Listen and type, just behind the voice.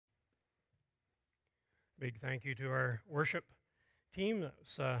Big thank you to our worship team. That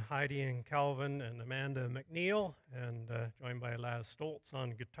was Heidi and Calvin and Amanda McNeil, and joined by Laz Stoltz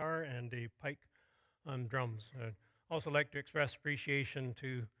on guitar and Dave Pike on drums. I'd also like to express appreciation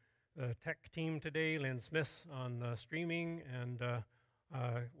to the tech team today, Lynn Smith on streaming, and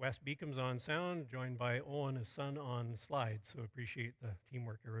Wes Beacom's on sound, joined by Owen, his son, on slides. So appreciate the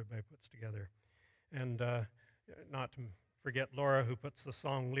teamwork everybody puts together. And not to forget Laura, who puts the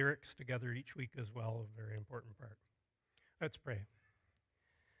song lyrics together each week as well, a very important part. Let's pray.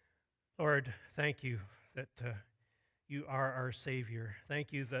 Lord, thank you that you are our Savior.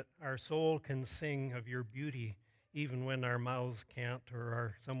 Thank you that our soul can sing of your beauty even when our mouths can't or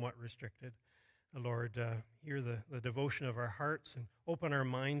are somewhat restricted. Lord, hear the devotion of our hearts and open our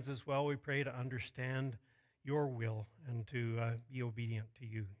minds as well, we pray, to understand your will and to be obedient to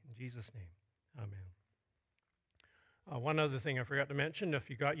you. In Jesus' name, amen. One other thing I forgot to mention, if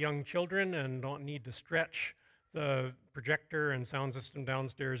you got young children and don't need to stretch, the projector and sound system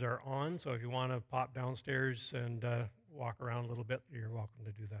downstairs are on, so if you want to pop downstairs and walk around a little bit, you're welcome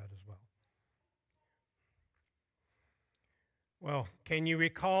to do that as well. Well, can you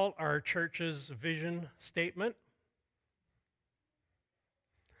recall our church's vision statement?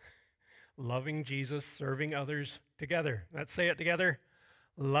 Loving Jesus, serving others together. Let's say it together.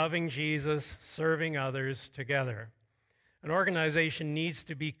 Loving Jesus, serving others together. An organization needs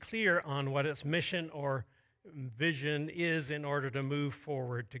to be clear on what its mission or vision is in order to move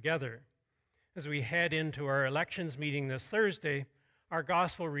forward together. As we head into our elections meeting this Thursday, our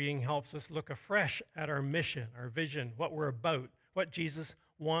gospel reading helps us look afresh at our mission, our vision, what we're about, what Jesus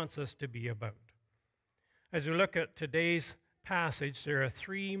wants us to be about. As we look at today's passage, there are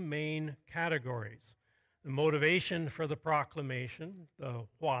three main categories: the motivation for the proclamation, the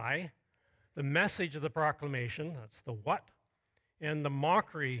why; the message of the proclamation, that's the what; and the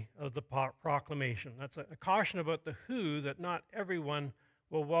mockery of the proclamation. That's a caution about the who, that not everyone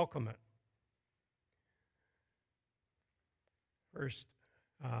will welcome it. First,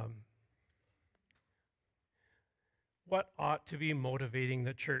 what ought to be motivating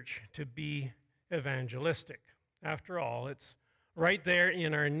the church to be evangelistic? After all, it's right there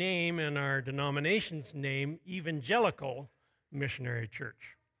in our name, in our denomination's name, Evangelical Missionary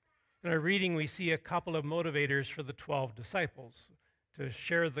Church. In our reading, we see a couple of motivators for the 12 disciples to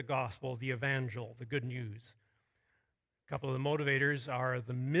share the gospel, the evangel, the good news. A couple of the motivators are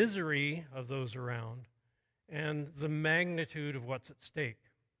the misery of those around and the magnitude of what's at stake.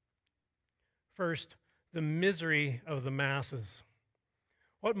 First, the misery of the masses.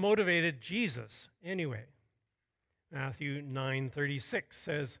 What motivated Jesus anyway? Matthew 9:36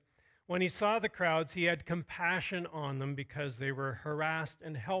 says, "When he saw the crowds, he had compassion on them because they were harassed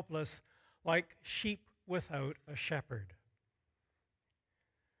and helpless, like sheep without a shepherd."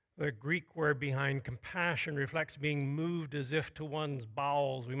 The Greek word behind compassion reflects being moved as if to one's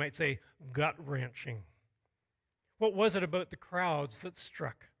bowels. We might say gut-wrenching. What was it about the crowds that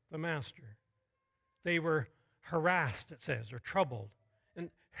struck the master? They were harassed, it says, or troubled, and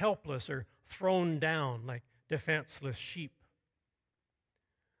helpless or thrown down like defenseless sheep.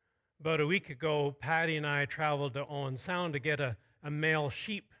 About a week ago, Patty and I traveled to Owen Sound to get a male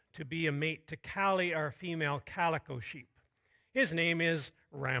sheep to be a mate to Callie, our female calico sheep. His name is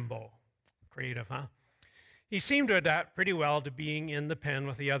Rambo. Creative, huh? He seemed to adapt pretty well to being in the pen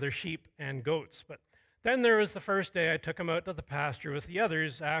with the other sheep and goats. But then there was the first day I took him out to the pasture with the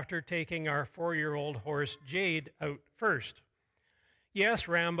others after taking our 4-year-old horse Jade out first. Yes,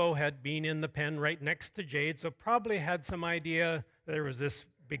 Rambo had been in the pen right next to Jade, so probably had some idea there was this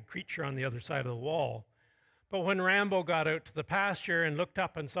big creature on the other side of the wall. But when Rambo got out to the pasture and looked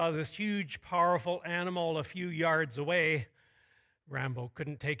up and saw this huge, powerful animal a few yards away, Rambo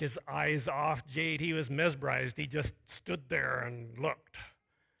couldn't take his eyes off Jade. He was mesmerized. He just stood there and looked.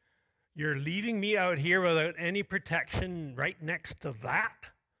 "You're leaving me out here without any protection right next to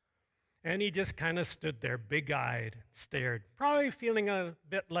that?" And he just kind of stood there, big-eyed, stared, probably feeling a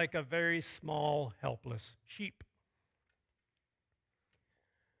bit like a very small, helpless sheep.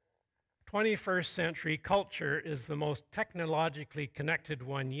 21st century culture is the most technologically connected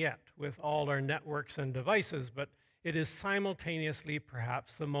one yet, with all our networks and devices, but it is simultaneously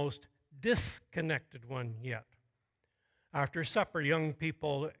perhaps the most disconnected one yet. After supper, young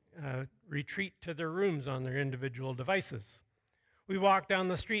people retreat to their rooms on their individual devices. We walk down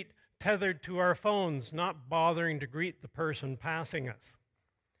the street tethered to our phones, not bothering to greet the person passing us.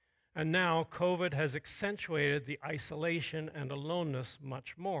 And now COVID has accentuated the isolation and aloneness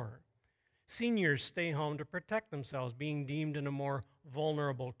much more. Seniors stay home to protect themselves, being deemed in a more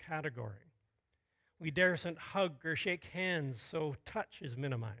vulnerable category. We daresn't hug or shake hands, so touch is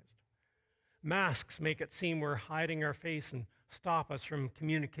minimized. Masks make it seem we're hiding our face and stop us from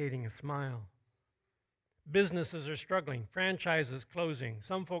communicating a smile. Businesses are struggling, franchises closing.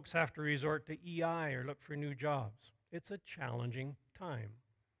 Some folks have to resort to EI or look for new jobs. It's a challenging time.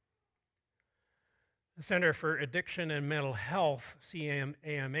 The Centre for Addiction and Mental Health,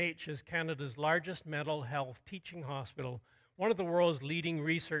 CAMH, is Canada's largest mental health teaching hospital, one of the world's leading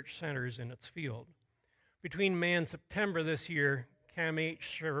research centres in its field. Between May and September this year,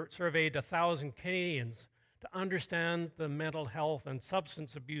 CAMH surveyed 1,000 Canadians to understand the mental health and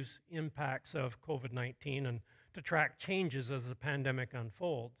substance abuse impacts of COVID-19 and to track changes as the pandemic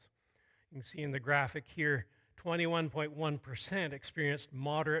unfolds. You can see in the graphic here, 21.1% experienced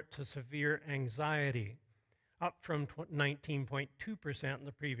moderate to severe anxiety, up from 19.2% in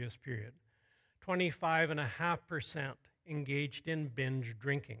the previous period. 25.5% engaged in binge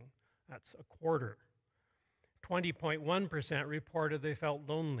drinking. That's a quarter. 20.1% reported they felt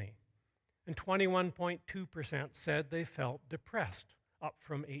lonely. And 21.2% said they felt depressed, up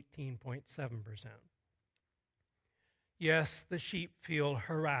from 18.7%. Yes, the sheep feel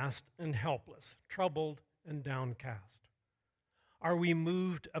harassed and helpless, troubled and downcast. Are we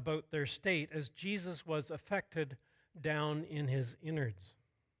moved about their state as Jesus was affected down in his innards?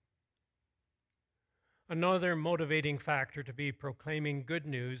 Another motivating factor to be proclaiming good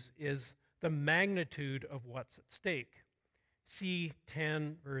news is the magnitude of what's at stake. See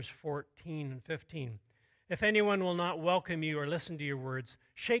 10, verse 14 and 15. If anyone will not welcome you or listen to your words,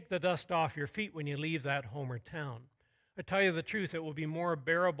 shake the dust off your feet when you leave that home or town. I tell you the truth, it will be more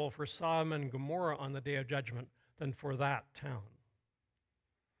bearable for Sodom and Gomorrah on the day of judgment than for that town.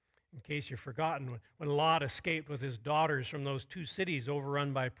 In case you've forgotten, when Lot escaped with his daughters from those two cities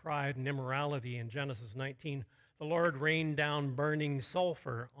overrun by pride and immorality in Genesis 19, the Lord rained down burning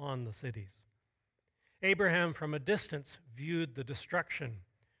sulfur on the cities. Abraham from a distance viewed the destruction.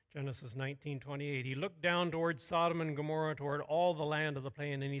 Genesis 19:28. He looked down towards Sodom and Gomorrah, toward all the land of the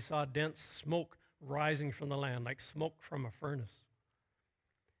plain, and he saw dense smoke rising from the land, like smoke from a furnace.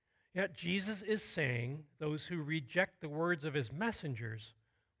 Yet Jesus is saying those who reject the words of his messengers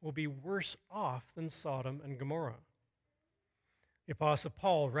will be worse off than Sodom and Gomorrah. The Apostle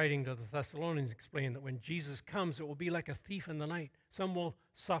Paul, writing to the Thessalonians, explained that when Jesus comes, it will be like a thief in the night. Some will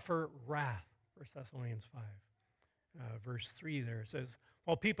suffer wrath. 1 Thessalonians 5, verse 3 there says,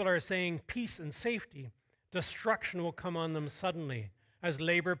 while people are saying peace and safety, destruction will come on them suddenly, as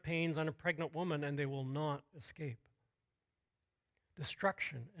labor pains on a pregnant woman, and they will not escape.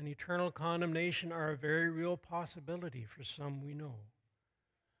 Destruction and eternal condemnation are a very real possibility for some we know.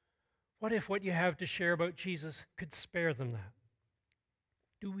 What if what you have to share about Jesus could spare them that?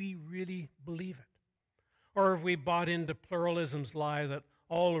 Do we really believe it? Or have we bought into pluralism's lie that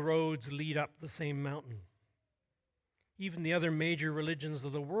all roads lead up the same mountain? Even the other major religions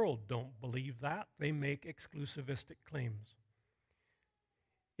of the world don't believe that. They make exclusivistic claims.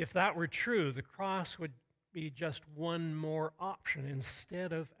 If that were true, the cross would be just one more option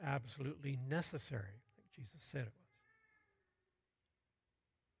instead of absolutely necessary, like Jesus said it was.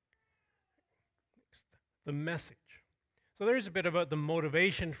 Next, the message. So there's a bit about the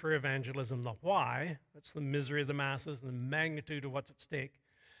motivation for evangelism, the why. That's the misery of the masses and the magnitude of what's at stake.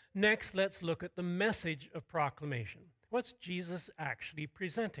 Next, let's look at the message of proclamation. What's Jesus actually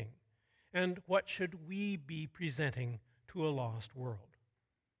presenting? And what should we be presenting to a lost world?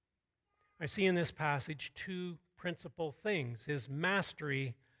 I see in this passage two principal things, his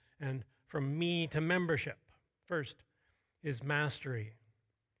mastery and from me to membership. First, his mastery.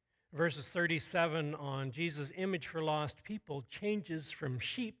 Verses 37 on Jesus' image for lost people changes from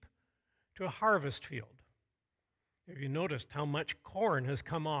sheep to a harvest field. Have you noticed how much corn has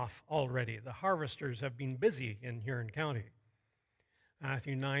come off already? The harvesters have been busy in Huron County.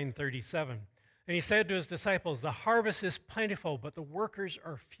 Matthew 9:37. And he said to his disciples, the harvest is plentiful, but the workers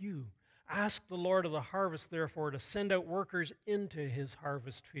are few. Ask the Lord of the harvest, therefore, to send out workers into his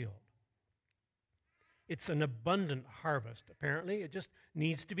harvest field. It's an abundant harvest, apparently. It just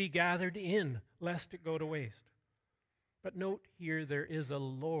needs to be gathered in, lest it go to waste. But note here, there is a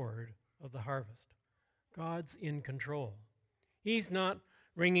Lord of the harvest. God's in control. He's not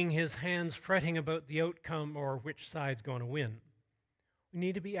wringing his hands, fretting about the outcome or which side's going to win. We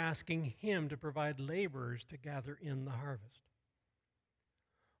need to be asking him to provide laborers to gather in the harvest.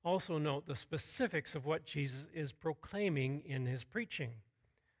 Also note the specifics of what Jesus is proclaiming in his preaching.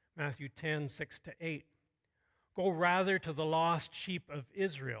 Matthew 10:6-8. Go rather to the lost sheep of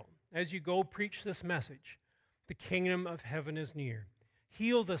Israel. As you go, preach this message. The kingdom of heaven is near.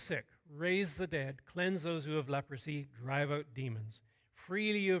 Heal the sick, raise the dead, cleanse those who have leprosy, drive out demons.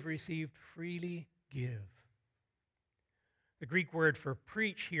 Freely you have received, freely give. The Greek word for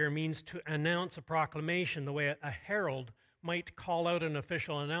preach here means to announce a proclamation, the way a herald might call out an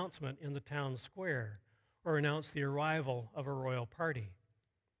official announcement in the town square or announce the arrival of a royal party.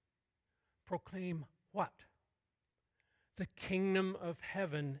 Proclaim what? The kingdom of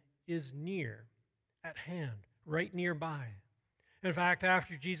heaven is near, at hand, right nearby. In fact,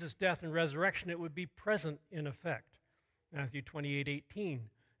 after Jesus' death and resurrection, it would be present in effect. Matthew 28:18.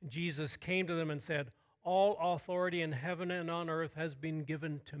 Jesus came to them and said, "All authority in heaven and on earth has been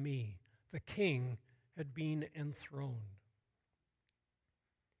given to me." The king had been enthroned.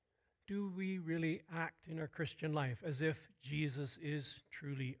 Do we really act in our Christian life as if Jesus is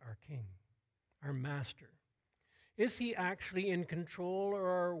truly our king, our master? Is he actually in control, or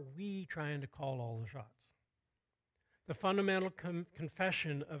are we trying to call all the shots? The fundamental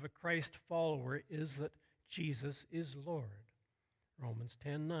confession of a Christ follower is that Jesus is Lord. Romans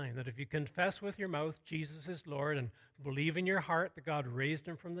 10:9, that if you confess with your mouth Jesus is Lord and believe in your heart that God raised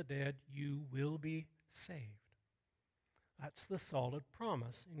him from the dead, you will be saved. That's the solid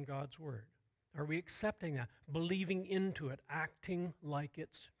promise in God's word. Are we accepting that, believing into it, acting like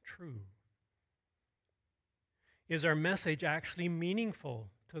it's true? Is our message actually meaningful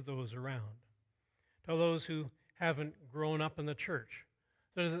to those around, to those who haven't grown up in the church?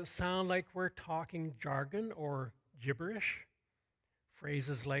 So does it sound like we're talking jargon or gibberish?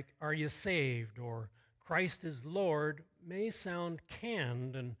 Phrases like, "Are you saved?" or "Christ is Lord" may sound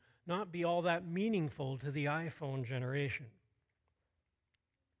canned and not be all that meaningful to the iPhone generation.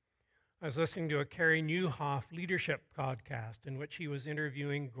 I was listening to a Carey Nieuwhof leadership podcast in which he was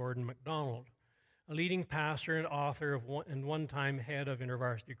interviewing Gordon MacDonald, a leading pastor and author and one-time head of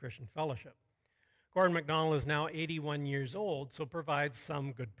InterVarsity Christian Fellowship. Gordon MacDonald is now 81 years old, so provides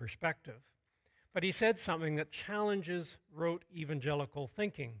some good perspective. But he said something that challenges rote evangelical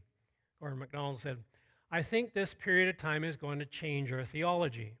thinking. Gordon MacDonald said, "I think this period of time is going to change our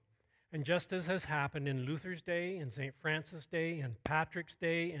theology. And just as has happened in Luther's day, and St. Francis' day, and Patrick's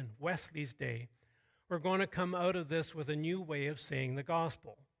day, and Wesley's day, we're going to come out of this with a new way of saying the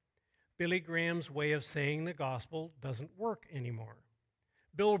gospel. Billy Graham's way of saying the gospel doesn't work anymore.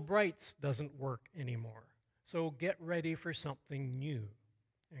 Bill Bright's doesn't work anymore. So get ready for something new."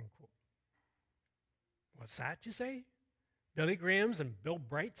 End quote. What's that, you say? Billy Graham's and Bill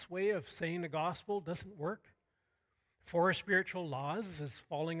Bright's way of saying the gospel doesn't work? Four Spiritual Laws is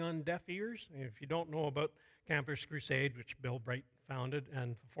falling on deaf ears. If you don't know about Campus Crusade, which Bill Bright founded,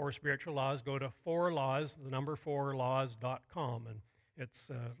 and Four Spiritual Laws, go to 4laws, the number 4laws.com, and it's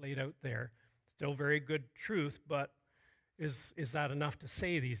laid out there. Still very good truth, but is that enough to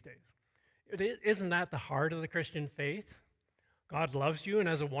say these days? Isn't that the heart of the Christian faith? God loves you and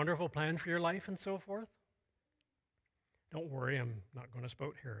has a wonderful plan for your life and so forth? Don't worry, I'm not going to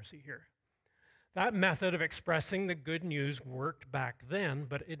spout heresy here. That method of expressing the good news worked back then,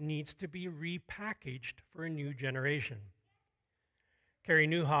 but it needs to be repackaged for a new generation. Carey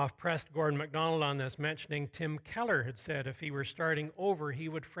Nieuwhof pressed Gordon MacDonald on this, mentioning Tim Keller had said if he were starting over, he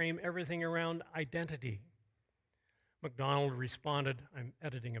would frame everything around identity. MacDonald responded, I'm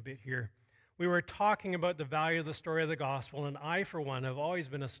editing a bit here, "We were talking about the value of the story of the gospel, and I, for one, have always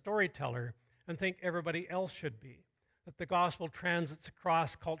been a storyteller and think everybody else should be, that the gospel transits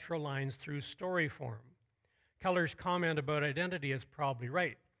across cultural lines through story form." Keller's comment about identity is probably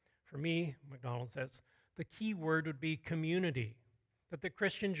right. For me, MacDonald says, the key word would be community, that the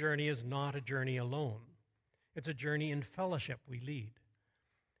Christian journey is not a journey alone. It's a journey in fellowship we lead.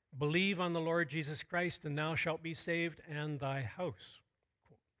 "Believe on the Lord Jesus Christ, and thou shalt be saved, and thy house."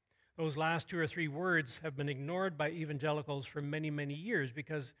 Those last two or three words have been ignored by evangelicals for many, many years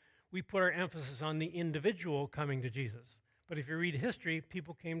because we put our emphasis on the individual coming to Jesus. But if you read history,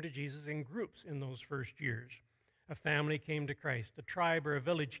 people came to Jesus in groups in those first years. A family came to Christ. A tribe or a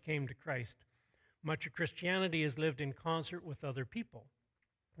village came to Christ. Much of Christianity is lived in concert with other people.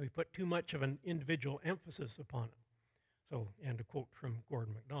 We put too much of an individual emphasis upon it. So, and a quote from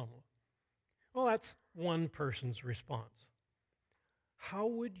Gordon MacDonald. Well, that's one person's response. How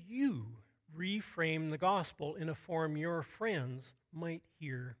would you reframe the gospel in a form your friends might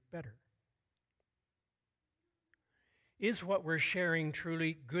hear better? Is what we're sharing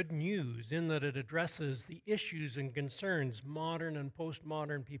truly good news in that it addresses the issues and concerns modern and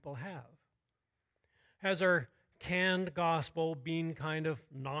postmodern people have? Has our canned gospel been kind of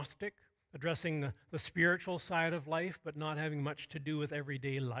Gnostic, addressing the spiritual side of life but not having much to do with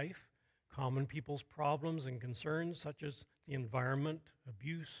everyday life, common people's problems and concerns such as the environment,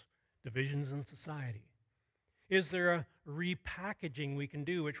 abuse, divisions in society? Is there a repackaging we can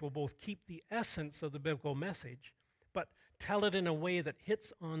do which will both keep the essence of the biblical message but tell it in a way that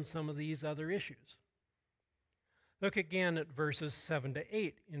hits on some of these other issues? Look again at verses 7 to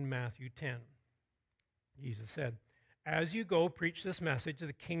 8 in Matthew 10. Jesus said, "As you go, preach this message,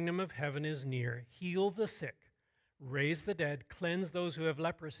 the kingdom of heaven is near. Heal the sick, raise the dead, cleanse those who have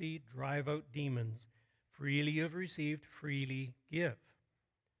leprosy, drive out demons. Freely you have received, freely give."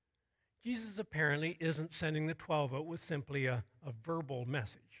 Jesus apparently isn't sending the 12 out with simply a verbal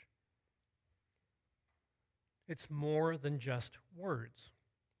message. It's more than just words.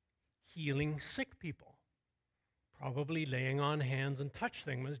 Healing sick people, probably laying on hands and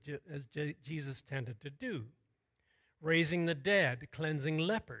touching them as Jesus tended to do. Raising the dead, cleansing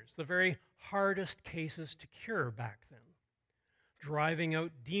lepers, the very hardest cases to cure back then. Driving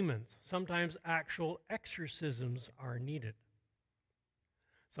out demons, sometimes actual exorcisms are needed.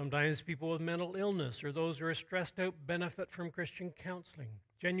 Sometimes people with mental illness or those who are stressed out benefit from Christian counseling,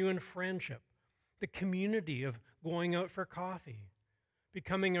 genuine friendship, the community of going out for coffee,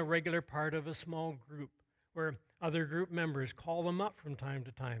 becoming a regular part of a small group where other group members call them up from time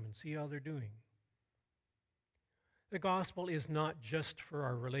to time and see how they're doing. The gospel is not just for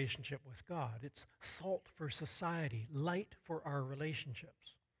our relationship with God. It's salt for society, light for our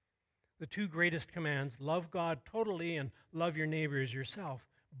relationships. The two greatest commands, love God totally and love your neighbor as yourself,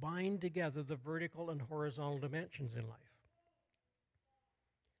 bind together the vertical and horizontal dimensions in life.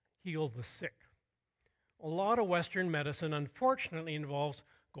 Heal the sick. A lot of Western medicine, unfortunately, involves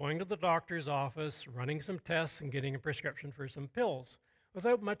going to the doctor's office, running some tests, and getting a prescription for some pills,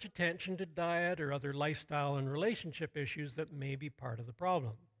 without much attention to diet or other lifestyle and relationship issues that may be part of the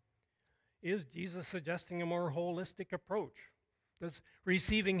problem. Is Jesus suggesting a more holistic approach? Does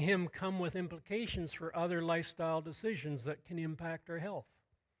receiving Him come with implications for other lifestyle decisions that can impact our health?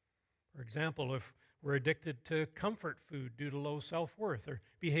 For example, if we're addicted to comfort food due to low self-worth, or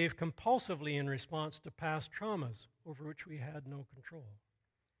behave compulsively in response to past traumas over which we had no control.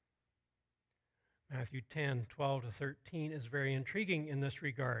 Matthew 10:12 to 13 is very intriguing in this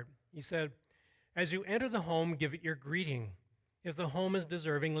regard. He said, "As you enter the home, give it your greeting. If the home is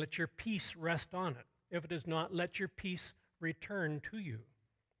deserving, let your peace rest on it. If it is not, let your peace return to you."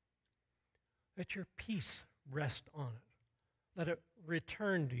 Let your peace rest on it. Let it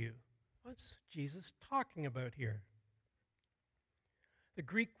return to you. What's Jesus talking about here? The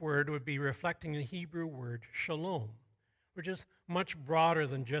Greek word would be reflecting the Hebrew word shalom, which is much broader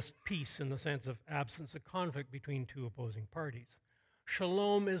than just peace in the sense of absence of conflict between two opposing parties.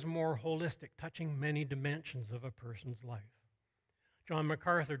 Shalom is more holistic, touching many dimensions of a person's life. John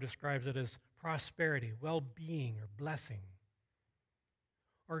MacArthur describes it as prosperity, well-being, or blessing.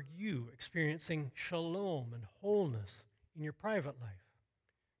 Are you experiencing shalom and wholeness in your private life,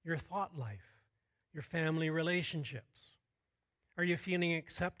 your thought life, your family relationships? Are you feeling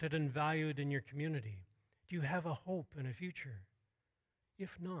accepted and valued in your community? Do you have a hope and a future?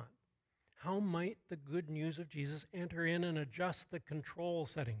 If not, how might the good news of Jesus enter in and adjust the control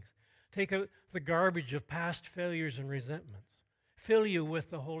settings, take out the garbage of past failures and resentments, fill you with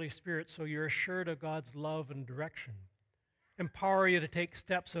the Holy Spirit so you're assured of God's love and direction, empower you to take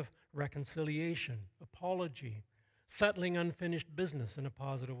steps of reconciliation, apology, settling unfinished business in a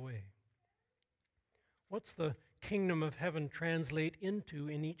positive way? What's the kingdom of heaven translate into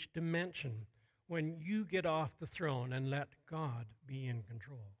in each dimension when you get off the throne and let God be in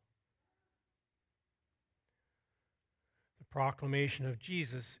control? The proclamation of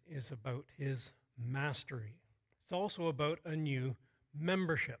Jesus is about His mastery. It's also about a new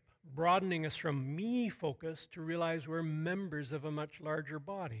membership, broadening us from me focus to realize we're members of a much larger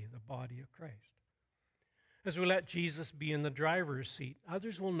body, the body of Christ. As we let Jesus be in the driver's seat,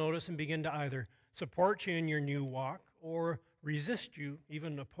 others will notice and begin to either support you in your new walk or resist you,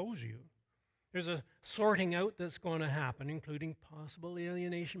 even oppose you. There's a sorting out that's going to happen, including possible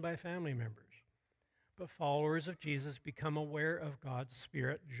alienation by family members. But followers of Jesus become aware of God's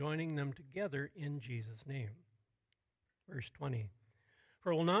Spirit, joining them together in Jesus' name. Verse 20,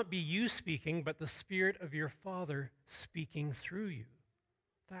 "For it will not be you speaking, but the Spirit of your Father speaking through you."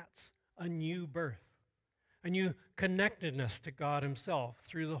 That's a new birth, a new connectedness to God Himself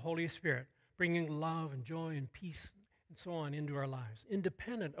through the Holy Spirit, bringing love and joy and peace and so on into our lives,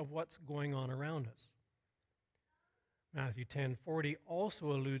 independent of what's going on around us. Matthew 10:40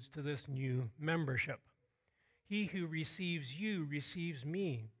 also alludes to this new membership. "He who receives you receives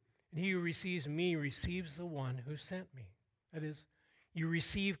me, and he who receives me receives the one who sent me." That is, you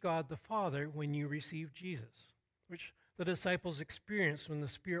receive God the Father when you receive Jesus, which the disciples experienced when the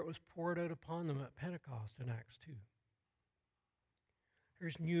Spirit was poured out upon them at Pentecost in Acts 2.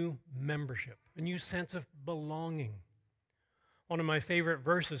 There's new membership, a new sense of belonging. One of my favorite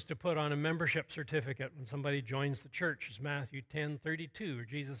verses to put on a membership certificate when somebody joins the church is Matthew 10:32, where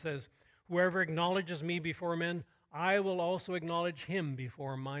Jesus says, "Whoever acknowledges me before men, I will also acknowledge him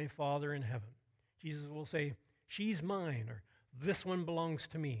before my Father in heaven. Jesus will say, she's mine, or this one belongs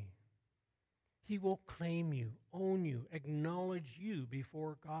to me. He will claim you, own you, acknowledge you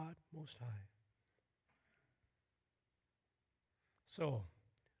before God Most High. So,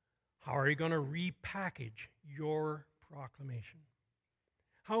 how are you going to repackage your proclamation?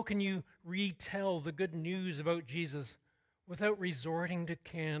 How can you retell the good news about Jesus without resorting to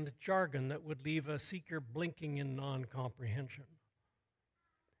canned jargon that would leave a seeker blinking in non-comprehension?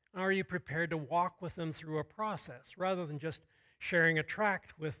 Are you prepared to walk with them through a process rather than just sharing a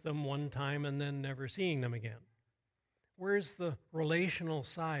tract with them one time and then never seeing them again? Where's the relational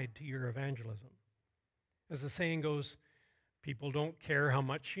side to your evangelism? As the saying goes, people don't care how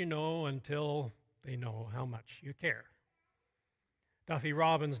much you know until they know how much you care. Duffy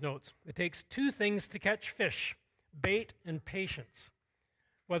Robbins notes, it takes two things to catch fish, bait and patience.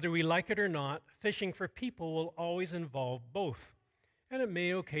 Whether we like it or not, fishing for people will always involve both, and it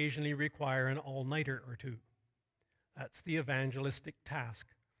may occasionally require an all-nighter or two. That's the evangelistic task.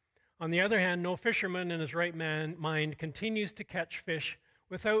 On the other hand, no fisherman in his right mind continues to catch fish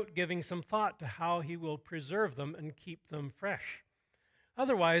without giving some thought to how he will preserve them and keep them fresh.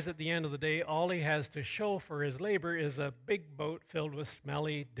 Otherwise, at the end of the day, all he has to show for his labor is a big boat filled with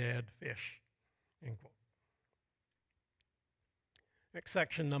smelly, dead fish. End quote. Next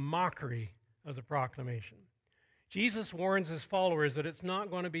section, the mockery of the proclamation. Jesus warns his followers that it's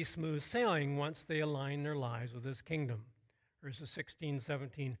not going to be smooth sailing once they align their lives with his kingdom. Verses 16,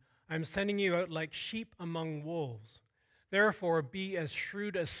 17, I'm sending you out like sheep among wolves. Therefore, be as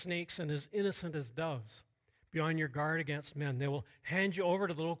shrewd as snakes and as innocent as doves. Be on your guard against men. They will hand you over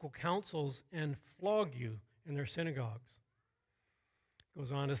to the local councils and flog you in their synagogues. It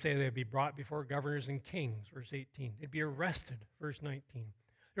goes on to say they'd be brought before governors and kings, verse 18. They'd be arrested, verse 19.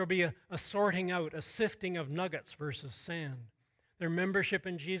 There will be a sorting out, a sifting of nuggets versus sand. Their membership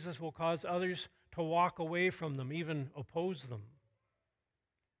in Jesus will cause others to walk away from them, even oppose them.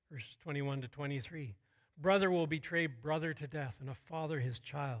 Verses 21 to 23. Brother will betray brother to death, and a father his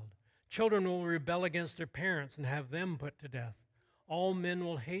child. Children will rebel against their parents and have them put to death. All men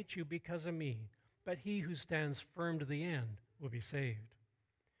will hate you because of me, but he who stands firm to the end will be saved.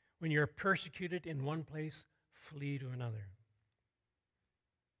 When you're persecuted in one place, flee to another.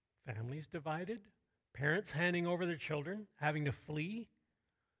 Families divided, parents handing over their children, having to flee,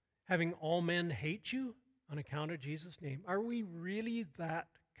 having all men hate you on account of Jesus' name. Are we really that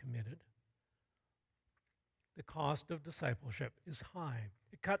committed? The cost of discipleship is high.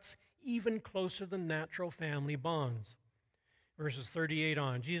 It cuts even closer than natural family bonds. Verses 38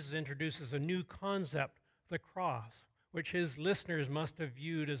 on, Jesus introduces a new concept, the cross, which his listeners must have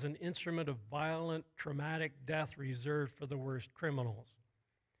viewed as an instrument of violent, traumatic death reserved for the worst criminals.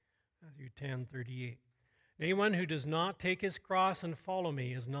 Matthew 10:38. Anyone who does not take his cross and follow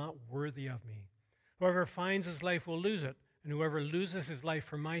me is not worthy of me. Whoever finds his life will lose it, and whoever loses his life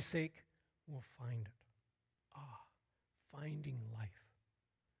for my sake will find it. Finding life.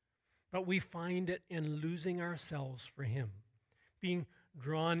 But we find it in losing ourselves for him, being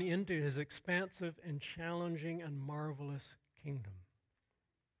drawn into his expansive and challenging and marvelous kingdom.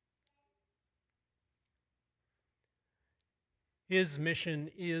 His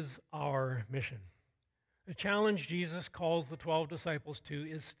mission is our mission. The challenge Jesus calls the 12 disciples to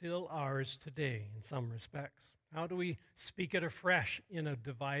is still ours today in some respects. How do we speak it afresh in a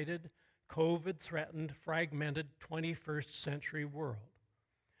divided, COVID-threatened, fragmented 21st century world?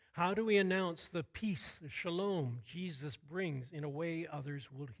 How do we announce the peace, the shalom Jesus brings in a way others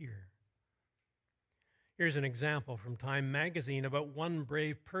will hear? Here's an example from Time magazine about one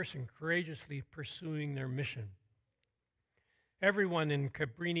brave person courageously pursuing their mission. Everyone in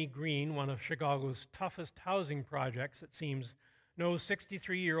Cabrini Green, one of Chicago's toughest housing projects, it seems, knows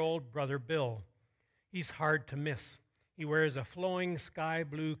 63-year-old Brother Bill. He's hard to miss. He wears a flowing sky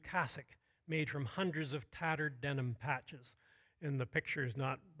blue cassock made from hundreds of tattered denim patches. And the picture is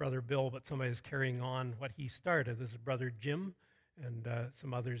not Brother Bill, but somebody's carrying on what he started. This is Brother Jim and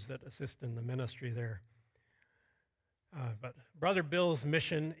some others that assist in the ministry there. But Brother Bill's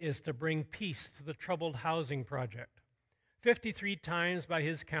mission is to bring peace to the troubled housing project. 53 times by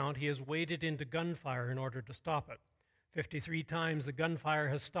his count, he has waded into gunfire in order to stop it. 53 times the gunfire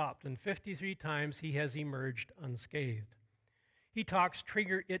has stopped, and 53 times he has emerged unscathed. He talks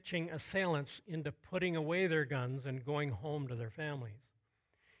trigger-itching assailants into putting away their guns and going home to their families.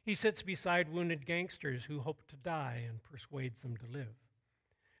 He sits beside wounded gangsters who hope to die and persuades them to live.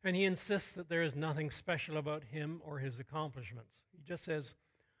 And he insists that there is nothing special about him or his accomplishments. He just says,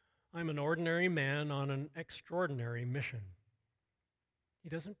 I'm an ordinary man on an extraordinary mission. He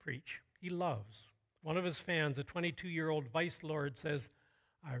doesn't preach, he loves. One of his fans, a 22-year-old vice lord, says,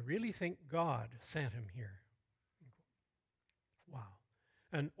 "I really think God sent him here." Wow.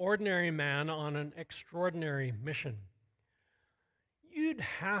 An ordinary man on an extraordinary mission. You'd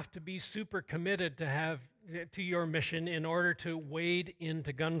have to be super committed to your mission in order to wade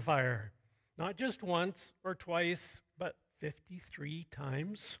into gunfire. Not just once or twice, but 53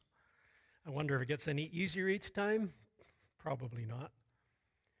 times. I wonder if it gets any easier each time. Probably not.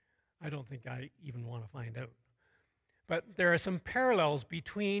 I don't think I even want to find out. But there are some parallels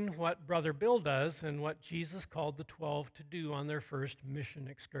between what Brother Bill does and what Jesus called the 12 to do on their first mission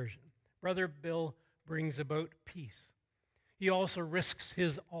excursion. Brother Bill brings about peace. He also risks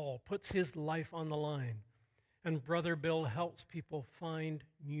his all, puts his life on the line. And Brother Bill helps people find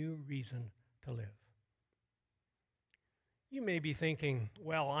new reason to live. You may be thinking,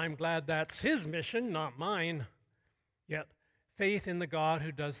 well, I'm glad that's his mission, not mine. Yet, faith in the God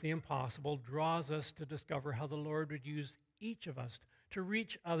who does the impossible draws us to discover how the Lord would use each of us to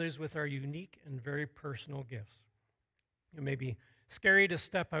reach others with our unique and very personal gifts. It may be scary to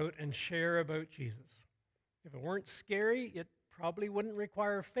step out and share about Jesus. If it weren't scary, it probably wouldn't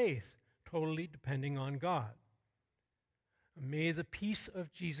require faith, totally depending on God. May the peace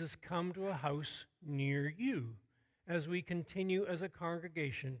of Jesus come to a house near you as we continue as a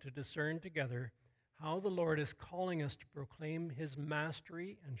congregation to discern together how the Lord is calling us to proclaim his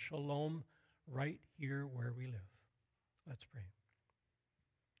mastery and shalom right here where we live. Let's pray.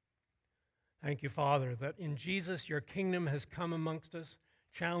 Thank you, Father, that in Jesus your kingdom has come amongst us,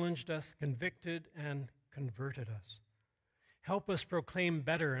 challenged us, convicted, and converted us. Help us proclaim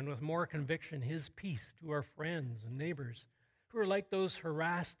better and with more conviction his peace to our friends and neighbors who are like those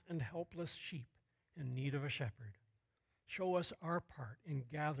harassed and helpless sheep in need of a shepherd. Show us our part in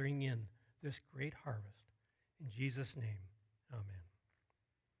gathering in this great harvest. In Jesus' name, amen.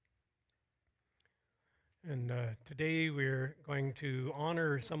 And today we're going to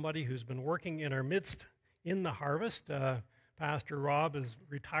honor somebody who's been working in our midst in the harvest. Pastor Rob is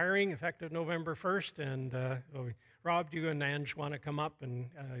retiring effective November 1st. And Rob, do you and Ange want to come up? And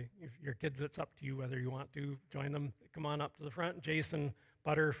if your kids, it's up to you whether you want to join them. Come on up to the front. Jason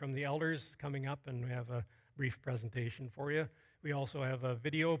Butter from the elders is coming up, and we have a brief presentation for you. We also have a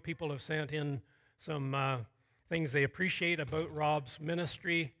video. People have sent in some things they appreciate about Rob's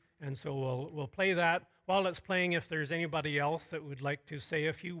ministry, and so we'll play that. While it's playing, if there's anybody else that would like to say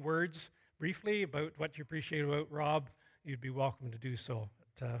a few words briefly about what you appreciate about Rob, you'd be welcome to do so.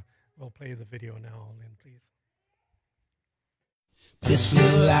 But, we'll play the video now, Lynn, please. This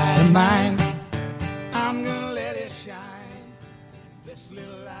little light of mine, I'm gonna let it shine. This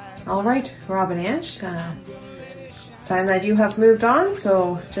little light. All right, Rob and Ange, it's time that you have moved on,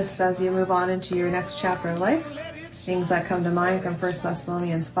 so just as you move on into your next chapter of life, things that come to mind from 1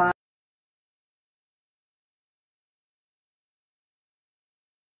 Thessalonians 5.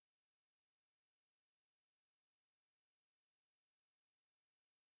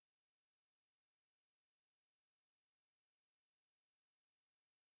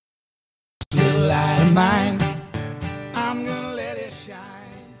 Little light of mine, I'm gonna let it shine.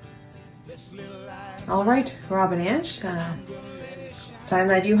 This little light. All right, Rob and Ange, it's time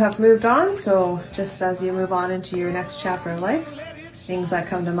that you have moved on, so just as you move on into your next chapter of life, things that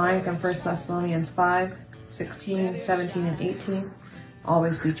come to mind from 1 Thessalonians 5, 16, 17, and 18.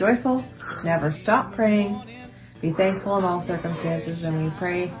 Always be joyful, never stop praying, be thankful in all circumstances, and we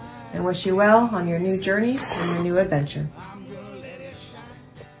pray and wish you well on your new journey and your new adventure.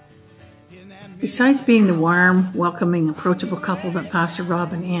 Besides being the warm, welcoming, approachable couple that Pastor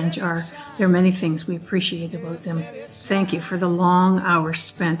Rob and Ange are, there are many things we appreciate about them. Thank you for the long hours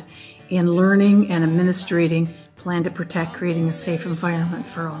spent in learning and administrating Plan to Protect, creating a safe environment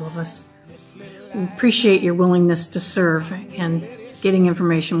for all of us. We appreciate your willingness to serve and getting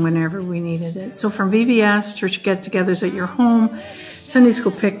information whenever we needed it. So from VBS, church get-togethers at your home, Sunday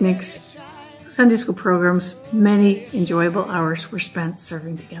school picnics, Sunday school programs, many enjoyable hours were spent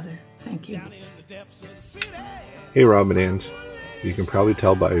serving together. Thank you. Hey Rob and Ange, you can probably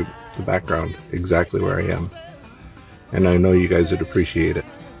tell by the background exactly where I am, and I know you guys would appreciate it,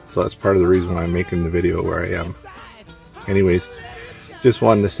 so that's part of the reason why I'm making the video where I am. Anyways, just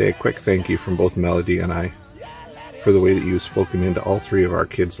wanted to say a quick thank you from both Melody and I for the way that you've spoken into all three of our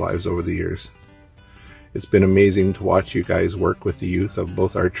kids' lives over the years. It's been amazing to watch you guys work with the youth of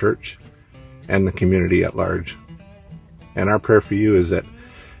both our church and the community at large. And our prayer for you is that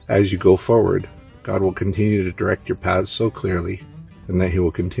as you go forward, God will continue to direct your paths so clearly, and that he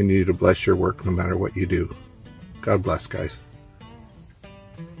will continue to bless your work no matter what you do. God bless, guys.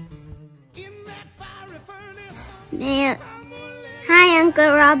 Hi,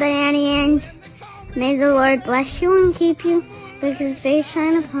 Uncle Rob and Annie Ange. May the Lord bless you and keep you, make his face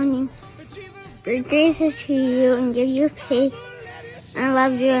shine upon you, bring graces to you and give you peace. I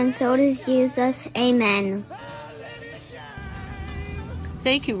love you, and so does Jesus. Amen.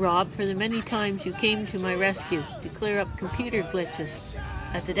 Thank you, Rob, for the many times you came to my rescue to clear up computer glitches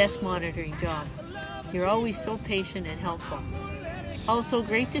at the desk monitoring job. You're always so patient and helpful. Also,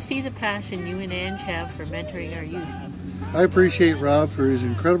 great to see the passion you and Ange have for mentoring our youth. I appreciate Rob for his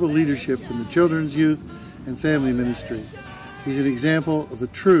incredible leadership in the children's, youth, and family ministry. He's an example of a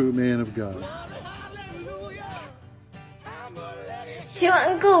true man of God. To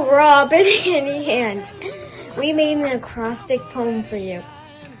Uncle Rob and Annie Ange, we made an acrostic poem for you.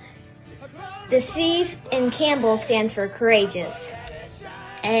 The C in Campbell stands for courageous.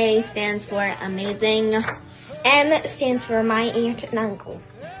 A stands for amazing. M stands for my aunt and uncle.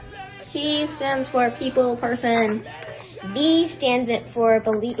 P stands for people, person. B stands for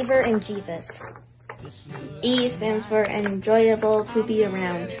believer in Jesus. E stands for enjoyable to be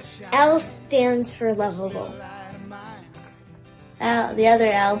around. L stands for lovable. The other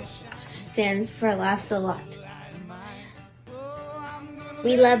L stands for laughs a lot.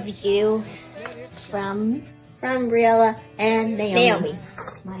 We love you. From Briella and Naomi.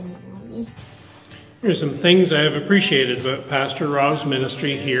 My Naomi. There are some things I have appreciated about Pastor Rob's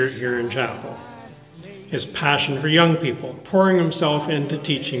ministry here in Chapel. His passion for young people, pouring himself into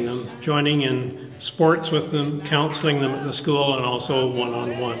teaching them, joining in sports with them, counseling them at the school, and also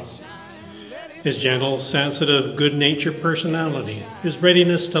one-on-one. His gentle, sensitive, good-natured personality, his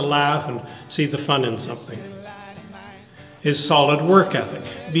readiness to laugh and see the fun in something. His solid work ethic,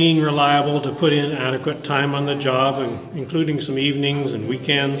 being reliable to put in adequate time on the job, including some evenings and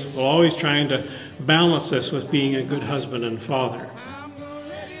weekends, while always trying to balance this with being a good husband and father.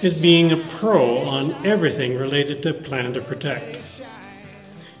 His being a pro on everything related to Plan to Protect.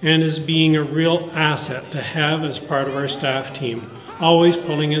 And his being a real asset to have as part of our staff team, always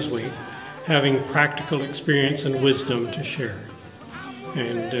pulling his weight, having practical experience and wisdom to share.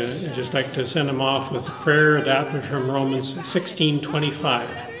 And I'd just like to send him off with a prayer adapted from Romans 16:25.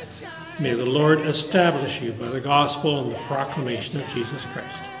 May the Lord establish you by the gospel and the proclamation of Jesus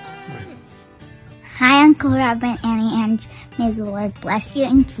Christ. Amen. Hi, Uncle Rob and Annie Ange. May the Lord bless you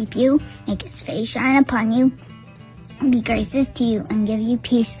and keep you, make his face shine upon you, be gracious to you, and give you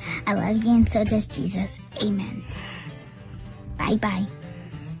peace. I love you, and so does Jesus. Amen. Bye-bye.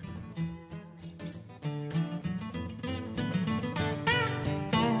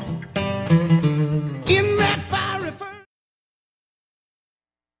 In that fiery furnace.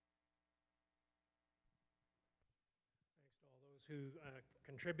 Thanks to all those who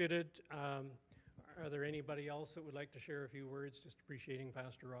contributed. Are there anybody else that would like to share a few words, just appreciating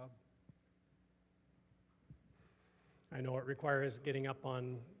Pastor Rob? I know it requires getting up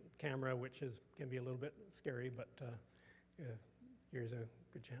on camera, which can be a little bit scary, but here's a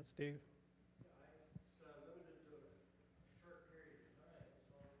good chance, Dave.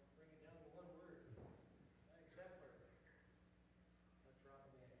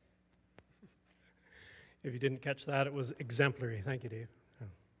 If you didn't catch that, it was exemplary. Thank you, Dave. Oh,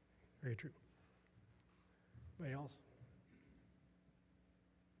 very true. Anybody else?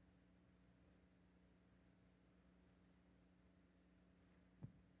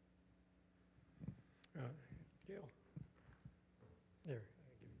 Gail. There.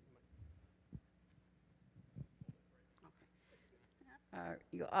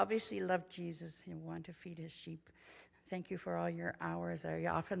 You obviously love Jesus and want to feed his sheep. Thank you for all your hours. I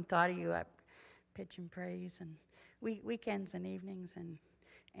often thought of you at Pitch and Praise and weekends and evenings,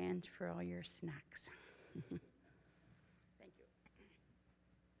 and for all your snacks. Thank you.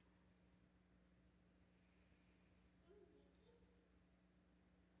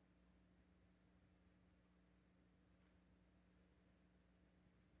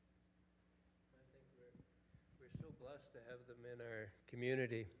 We're so blessed to have them in our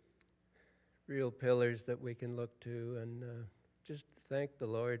community, real pillars that we can look to, and just thank the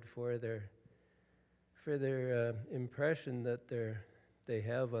Lord for their impression that they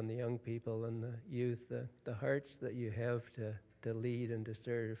have on the young people and the youth, the hearts that you have to lead and to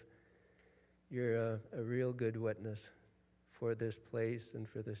serve. You're a real good witness for this place and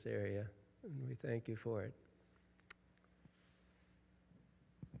for this area, and we thank you for it.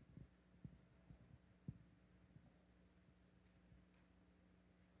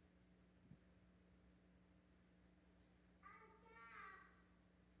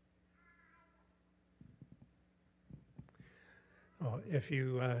 If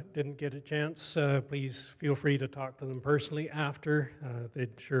you didn't get a chance, please feel free to talk to them personally after.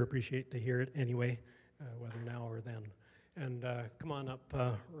 They'd sure appreciate to hear it anyway, whether now or then. And come on up,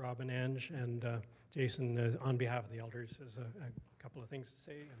 Rob and Ange, and Jason, on behalf of the elders, has a couple of things to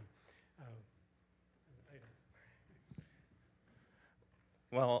say.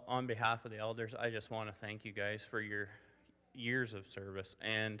 Well, on behalf of the elders, I just want to thank you guys for your years of service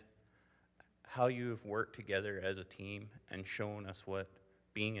and how you've worked together as a team and shown us what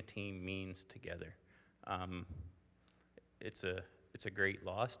being a team means together. It's a great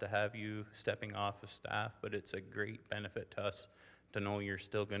loss to have you stepping off of staff, but it's a great benefit to us to know you're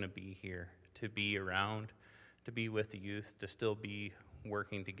still going to be here, to be around, to be with the youth, to still be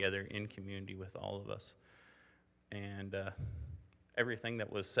working together in community with all of us. And everything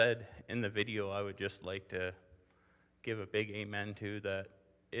that was said in the video, I would just like to give a big amen to, that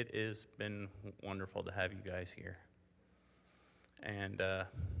it has been wonderful to have you guys here. And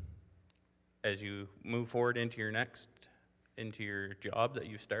as you move forward into your job that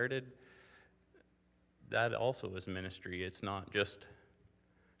you started, that also is ministry. It's not just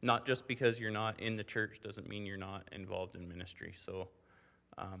because you're not in the church doesn't mean you're not involved in ministry. So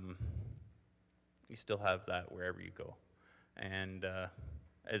you still have that wherever you go. And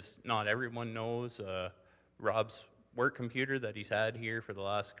as not everyone knows, Rob's work computer that he's had here for the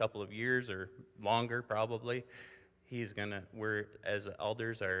last couple of years or longer probably, we're as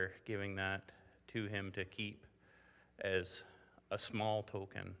elders are giving that to him to keep as a small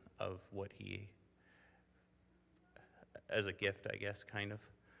token of what as a gift, I guess, kind of.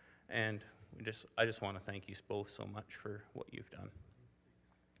 And I just want to thank you both so much for what you've done.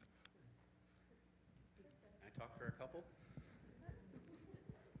 Can I talk for a couple?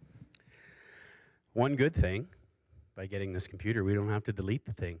 One good thing, by getting this computer, we don't have to delete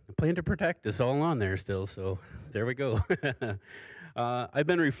the thing. The Plan to Protect is all on there still, so there we go. I've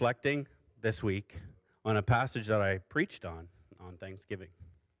been reflecting this week on a passage that I preached on Thanksgiving.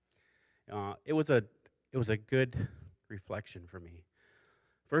 It was a good reflection for me.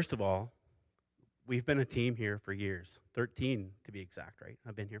 First of all, we've been a team here for years, 13 to be exact, right?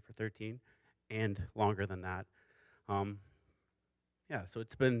 I've been here for 13 and longer than that. Yeah, so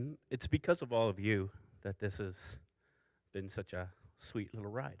it's because of all of you that this has been such a sweet little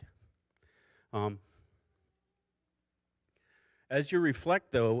ride. As you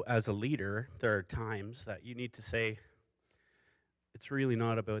reflect, though, as a leader, there are times that you need to say, it's really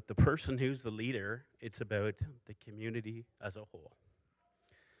not about the person who's the leader, it's about the community as a whole.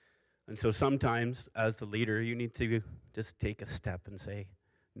 And so sometimes, as the leader, you need to just take a step and say,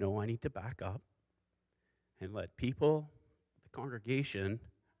 no, I need to back up and let people, the congregation,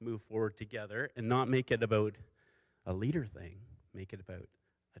 move forward together and not make it about a leader thing, make it about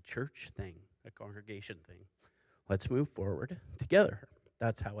a church thing, a congregation thing. Let's move forward together.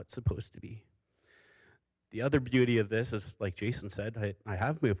 That's how it's supposed to be. The other beauty of this is, like Jason said, I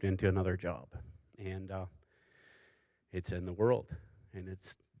have moved into another job, and it's in the world, and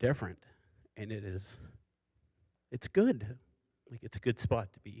it's different, and it's good. Like, it's a good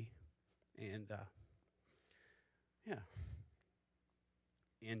spot to be, and yeah.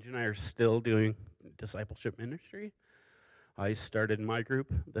 Ange and I are still doing discipleship ministry. I started my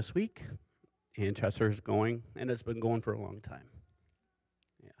group this week, and Chester's going, and it's been going for a long time.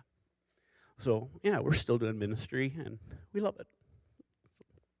 Yeah. So, yeah, we're still doing ministry, and we love it. So,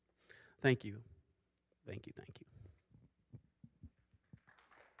 thank you. Thank you, thank you.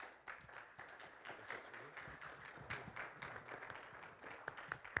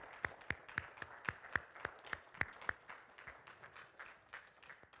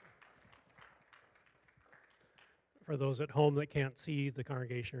 For those at home that can't see, the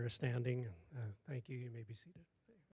congregation are standing. Thank you. You may be seated.